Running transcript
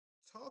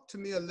Talk to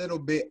me a little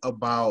bit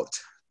about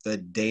the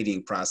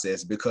dating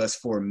process, because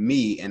for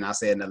me, and I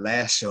said in the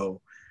last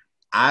show,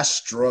 I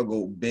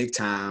struggled big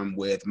time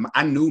with,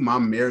 I knew my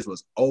marriage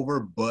was over,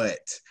 but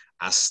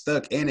I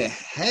stuck in it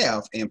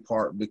half in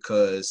part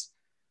because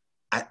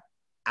I,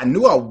 I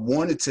knew I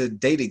wanted to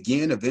date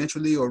again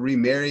eventually or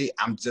remarry.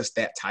 I'm just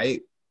that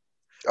type.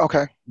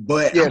 Okay.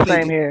 But I'm Yeah, same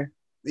thinking, here.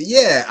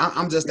 yeah,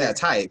 I'm just Yeah. that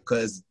type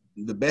because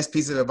the best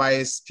piece of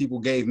advice people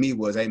gave me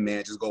was, hey,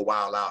 man, just go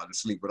wild out and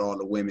sleep with all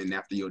the women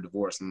after your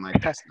divorce. I'm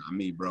like, that's not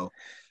me, bro.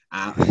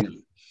 You know.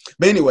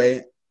 But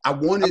anyway, I I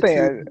wanted think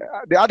to.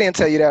 I didn't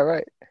tell you that,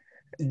 right?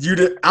 You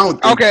did. I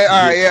don't think Okay, all you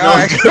right, did. yeah, No, all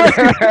I'm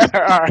joking. right.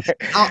 All right.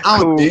 I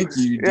don't Cool. think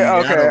you Yeah,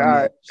 did. I okay, all don't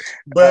right. know.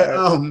 All But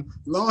right.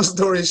 long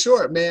story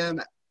short,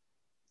 man,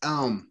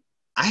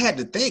 I had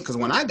to think because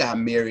when I got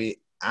married,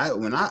 I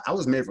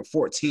was married for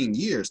 14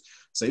 years.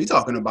 So you're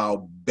talking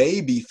about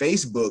baby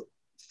Facebook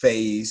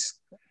phase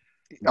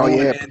Oh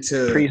going yeah,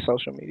 into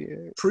pre-social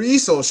media.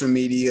 pre-social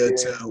media Yeah.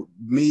 to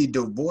me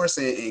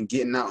divorcing and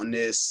getting out in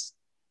this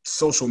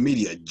social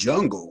media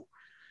jungle.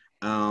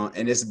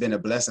 And it's been a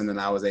blessing that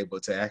I was able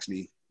to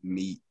actually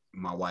meet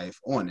my wife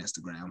on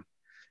Instagram,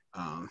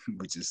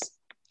 which is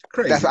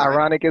That's crazy, right?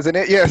 ironic, isn't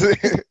it? Yes.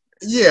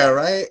 Yeah,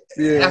 right.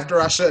 Yeah. After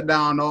I shut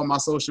down all my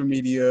social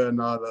media and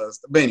all that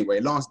stuff. But anyway,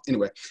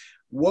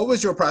 what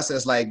was your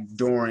process like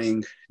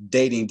during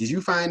dating? Did you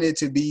find it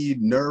to be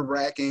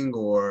nerve-wracking,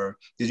 or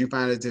did you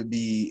find it to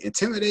be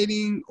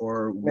intimidating,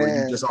 or were you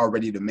Man. just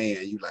already the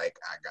man? You like,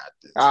 I got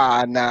this.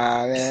 Ah,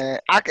 nah, man.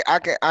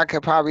 I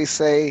could probably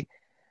say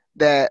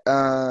that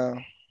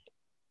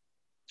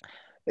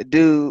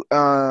dude,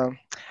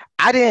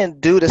 I didn't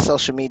do the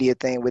social media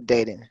thing with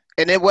dating.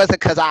 And it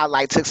wasn't because I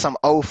like took some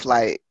oath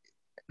like,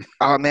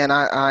 oh man,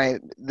 I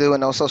ain't doing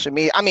no social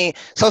media. I mean,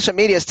 social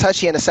media is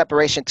touchy in the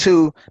separation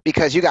too,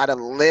 because you gotta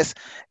list.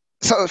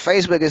 So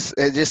Facebook is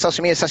just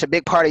social media is such a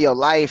big part of your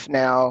life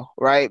now,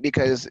 right?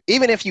 Because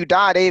even if you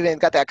die, they even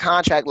got that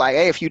contract like,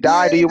 hey, if you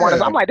die, do you want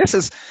us? Yeah. I'm like,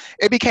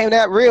 it became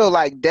that real,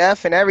 like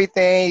death and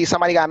everything.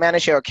 Somebody got to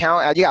manage your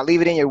account, and you got to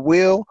leave it in your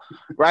will,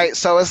 right?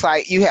 So it's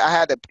like you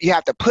have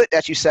to put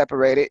that you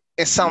separated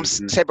in some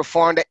Hmm. shape or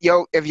form. That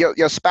your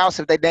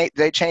spouse, if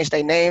they change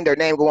their name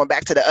going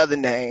back to the other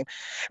name,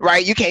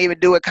 right? You can't even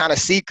do it kind of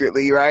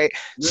secretly, right?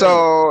 Really?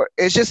 So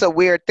it's just a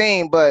weird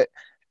thing, but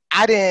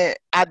I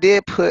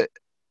did put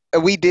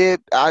we did,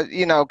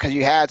 because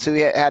you had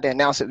to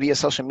announce it via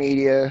social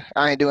media.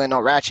 I ain't doing no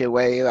ratchet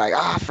way, like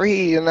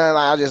free, like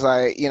I was just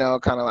like,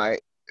 kind of like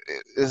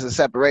this is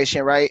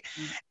separation, right?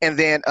 And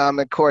then,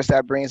 of course,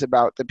 that brings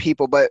about the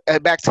people. But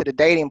back to the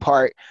dating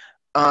part,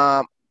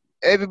 um,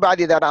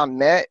 everybody that I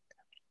met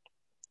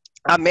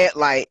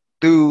like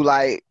through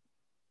like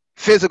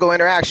physical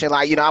interaction,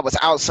 like I was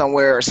out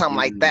somewhere or something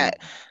like Hmm. that.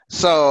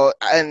 So,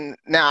 and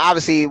now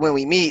obviously when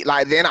we meet,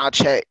 like then I'll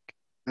check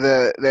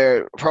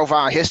their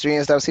profile history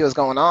and stuff, see what's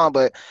going on.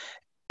 But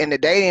in the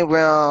dating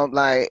realm,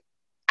 like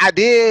I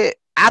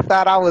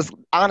thought I was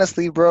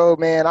honestly, bro,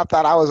 man, I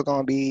thought I was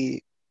gonna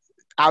be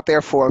out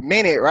there for a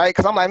minute, right?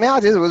 Because I'm like, man, I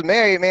just was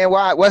married, man.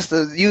 Why? What's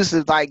the use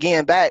of like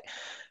getting back,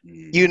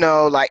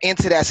 Hmm. like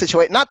into that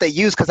situation? Not the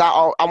use, because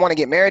I want to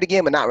get married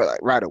again, but not like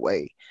right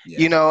away,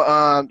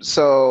 Yeah.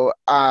 So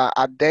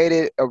I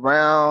dated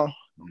around,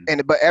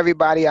 but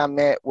everybody I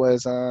met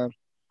was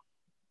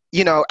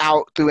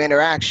out through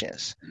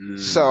interactions. Mm.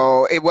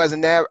 So it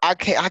wasn't there. I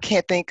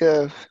can't think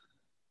of.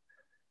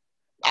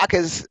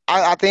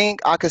 I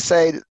think I could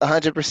say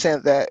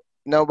 100% that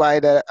nobody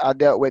that I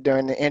dealt with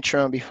during the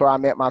interim before I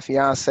met my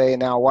fiance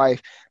and now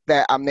wife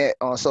that I met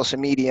on social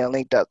media and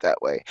linked up that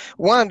way.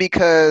 One,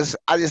 because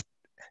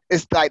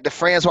it's like the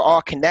friends were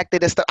all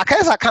connected and stuff. I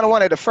guess I kind of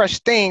wanted a fresh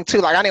thing too.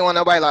 Like I didn't want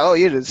nobody like, oh,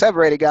 you're the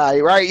separated guy,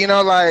 right?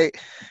 Like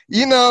they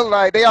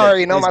Yeah,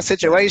 already know my it's better.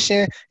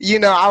 situation.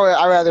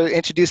 I rather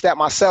introduce that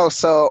myself.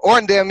 So, or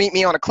they'll meet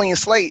me on a clean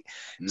slate.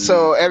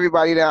 So Mm.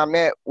 everybody that I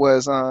met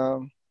was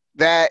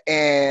that,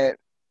 and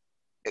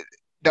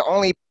the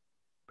only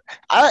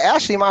I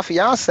actually my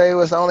fiance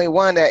was the only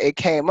one that it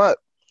came up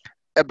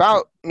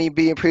about me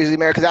being previously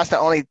married, because that's the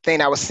only thing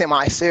that was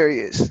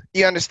semi-serious.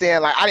 You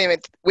understand? Like I didn't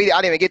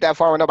even get that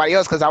far with nobody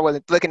else because I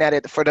wasn't looking at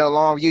it for the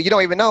long view. You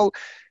don't even know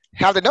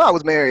how to know I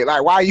was married.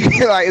 Like why you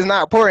like it's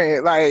not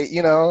important. Like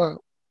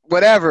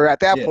whatever. At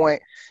that Yeah.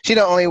 point, she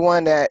the only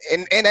one that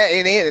and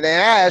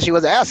she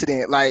was an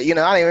accident. Like I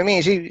didn't even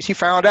mean she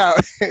found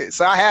out.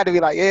 So I had to be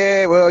like,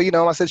 yeah, well,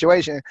 my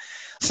situation.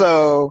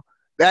 So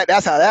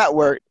that's how that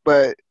worked.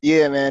 But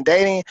yeah, man,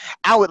 dating.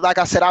 Like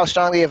I said, I would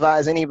strongly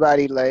advise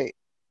anybody like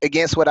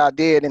against what I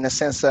did in the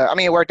sense of, I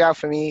mean, it worked out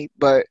for me,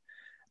 but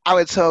I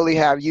would totally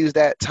have used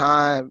that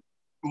time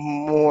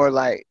more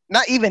like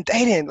not even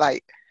dating.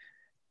 Like,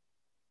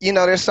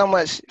 there's so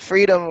much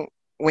freedom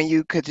when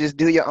you could just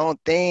do your own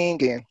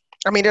thing. And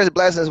I mean, there's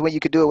blessings when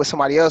you could do it with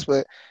somebody else,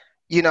 but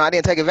I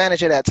didn't take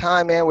advantage of that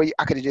time, man, where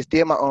I could have just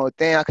did my own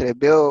thing. I could have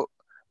built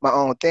my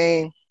own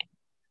thing,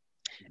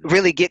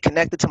 really get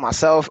connected to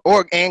myself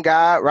and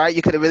God, right?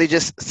 You could have really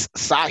just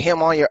sought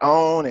him on your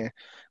own and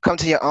come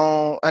to your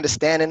own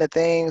understanding of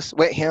things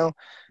with him.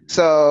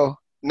 So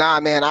Nah,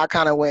 man, I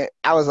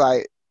was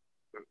like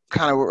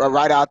kind of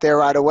right out there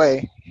right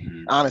away,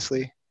 Mhm.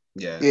 honestly.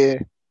 Yeah.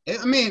 Yeah,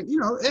 I mean,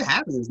 it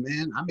happens,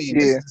 man. I mean,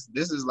 yeah,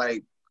 this is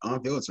like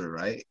unfiltered,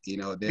 right?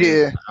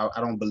 yeah, I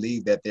don't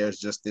believe that there's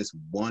just this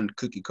one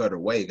cookie cutter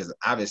way, because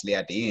obviously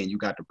at the end you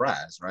got the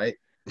prize, right?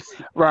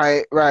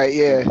 right,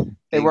 yeah. It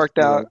Things worked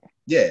out. still,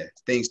 yeah,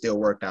 things still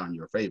worked out in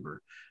your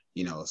favor,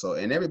 So,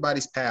 and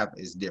everybody's path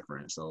is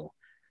different. So,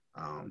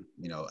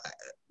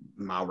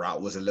 my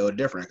route was a little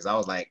different, because I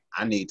was like,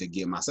 I need to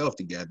get myself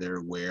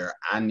together where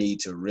I need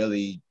to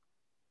really,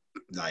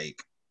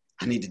 like,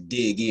 I need to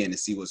dig in and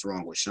see what's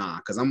wrong with Sean,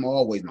 because my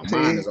mind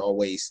See, is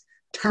always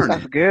that's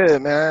turning.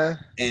 good, man.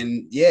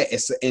 And yeah,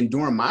 and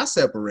during my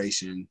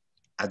separation,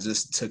 I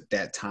just took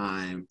that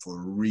time for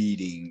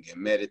reading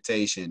and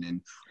meditation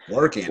and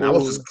working. I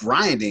was Ooh, just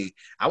grinding.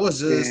 I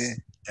was yeah,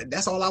 just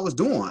That's all I was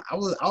doing. I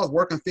was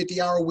working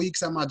 50-hour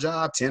weeks at my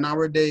job,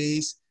 10-hour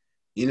days,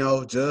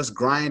 just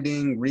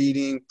grinding,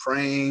 reading,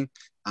 praying.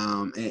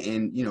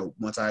 And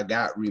once I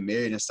got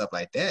remarried and stuff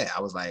like that,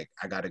 I was like,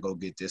 I got to go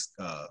get this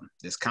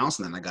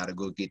counseling. I got to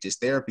go get this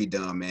therapy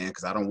done, man,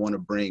 because I don't want to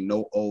bring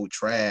no old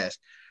trash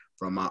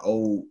from my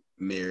old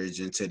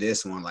marriage into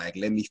this one. Like,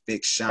 let me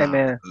fix hey, Sean,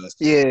 man, because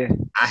yeah,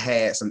 I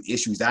had some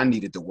issues I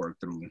needed to work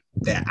through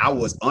that I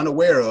was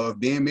unaware of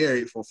being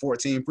married for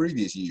 14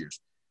 previous years.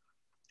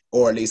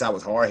 Or at least I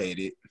was hard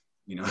headed,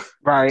 you know,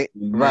 right,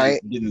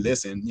 didn't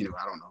listen,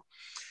 I don't know.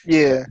 But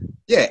yeah,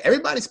 yeah,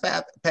 everybody's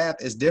path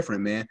is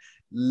different, man.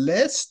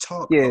 Let's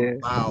talk yeah.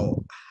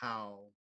 about how